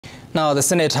Now, the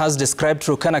Senate has described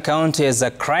Turkana County as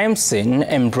a crime scene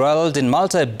embroiled in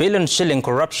multi-billion shilling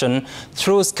corruption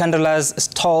through scandalous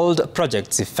stalled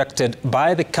projects effected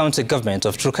by the County Government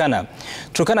of Turkana.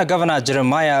 Turkana Governor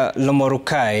Jeremiah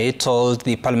Lomorukai told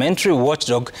the Parliamentary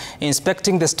watchdog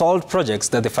inspecting the stalled projects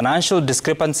that the financial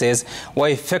discrepancies were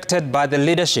effected by the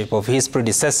leadership of his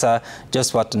predecessor,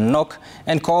 Josphat Nanok,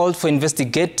 and called for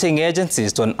investigating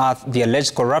agencies to unearth the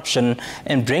alleged corruption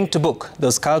and bring to book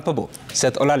those culpable.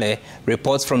 Seth Olale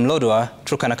reports from Lodwar,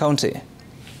 Turkana County.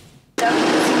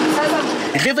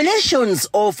 Revelations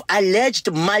of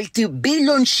alleged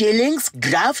multi-billion shillings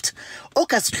graft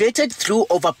orchestrated through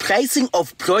overpricing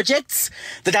of projects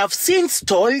that have since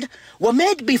stalled were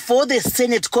made before the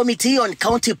Senate Committee on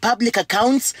County Public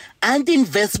Accounts and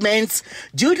Investments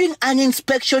during an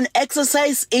inspection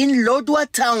exercise in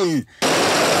Lodwar town.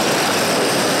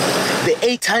 The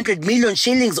 800 million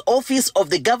shillings office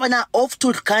of the Governor of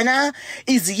Turkana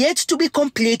is yet to be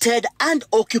completed and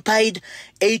occupied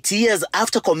 8 years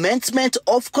after commencement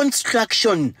of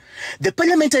construction. The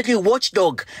Parliamentary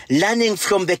watchdog, learning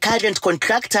from the current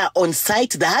contractor on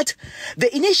site that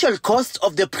the initial cost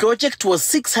of the project was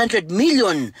 600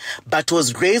 million, but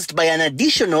was raised by an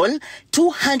additional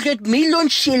 200 million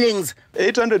shillings.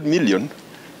 800 million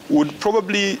would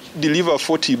probably deliver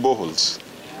 40 boreholes,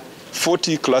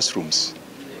 40 classrooms,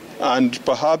 and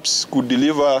perhaps could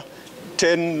deliver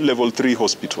 10 level 3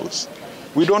 hospitals.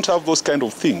 We don't have those kind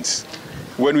of things.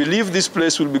 When we leave this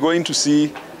place, we'll be going to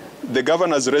see the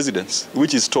governor's residence,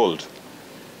 which is stalled.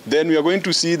 Then we are going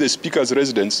to see the speaker's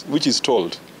residence, which is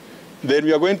stalled. Then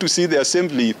we are going to see the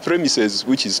assembly premises,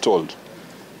 which is stalled.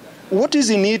 What is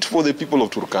in it for the people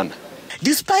of Turkana?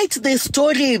 Despite the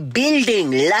story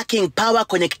building lacking power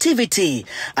connectivity,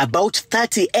 about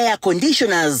 30 air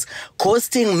conditioners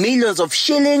costing millions of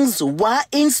shillings were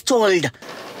installed.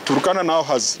 Turkana now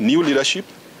has new leadership,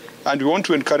 and we want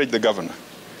to encourage the governor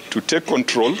to take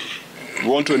control. We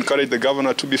want to encourage the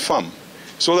governor to be firm,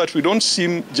 so that we don't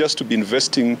seem just to be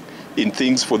investing in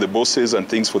things for the bosses and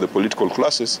things for the political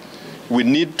classes. We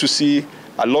need to see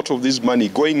a lot of this money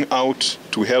going out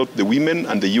to help the women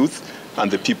and the youth and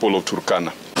the people of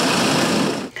Turkana.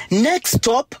 Next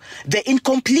stop, the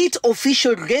incomplete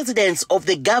official residence of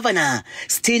the governor,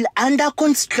 still under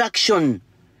construction.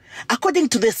 According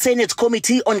to the Senate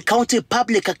Committee on County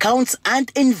Public Accounts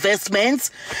and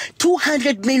Investments,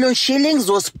 200 million shillings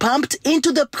was pumped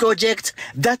into the project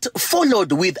that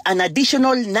followed with an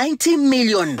additional 90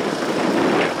 million.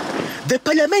 The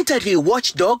Parliamentary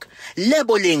watchdog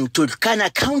labeling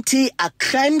Turkana County a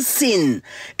crime scene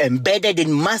embedded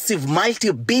in massive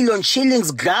multi-billion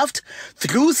shillings graft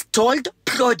through stalled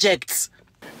projects.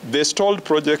 The stalled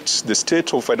projects, the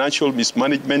state of financial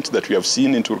mismanagement that we have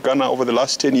seen in Turkana over the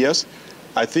last 10 years,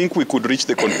 I think we could reach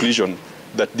the conclusion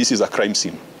that this is a crime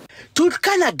scene.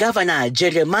 Turkana Governor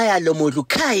Jeremiah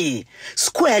Lomorukai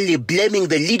squarely blaming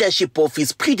the leadership of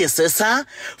his predecessor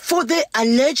for the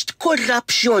alleged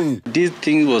corruption. This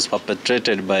thing was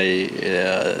perpetrated by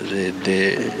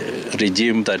the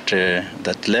regime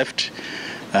that left,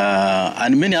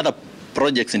 and many other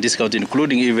projects in this county,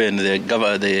 including even the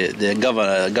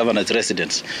governor's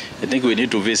residence. I think we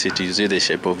need to visit to see the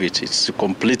shape of it. It's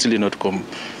completely not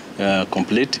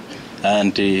complete.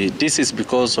 And this is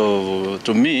because of,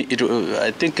 to me, I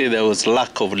think there was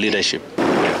lack of leadership.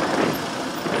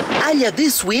 Earlier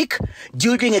this week,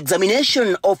 during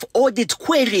examination of audit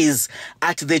queries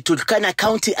at the Turkana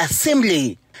County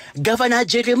Assembly, Governor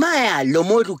Jeremiah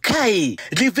Lomorukai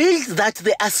revealed that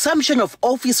the assumption of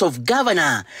office of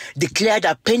governor declared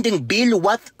a pending bill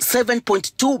worth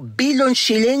 7.2 billion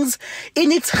shillings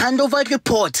in its handover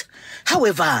report.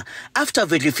 However, after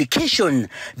verification,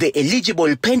 the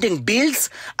eligible pending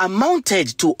bills amounted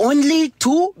to only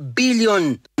 2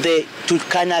 billion. The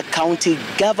Turkana County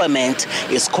government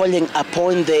is calling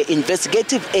upon the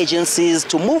investigative agencies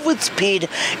to move with speed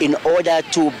in order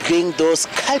to bring those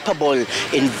culpable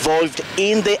involved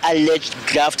in the alleged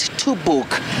graft to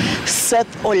book.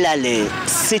 Seth Olale,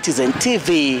 Citizen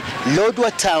TV,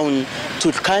 Lodwar Town,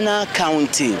 Turkana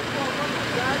County.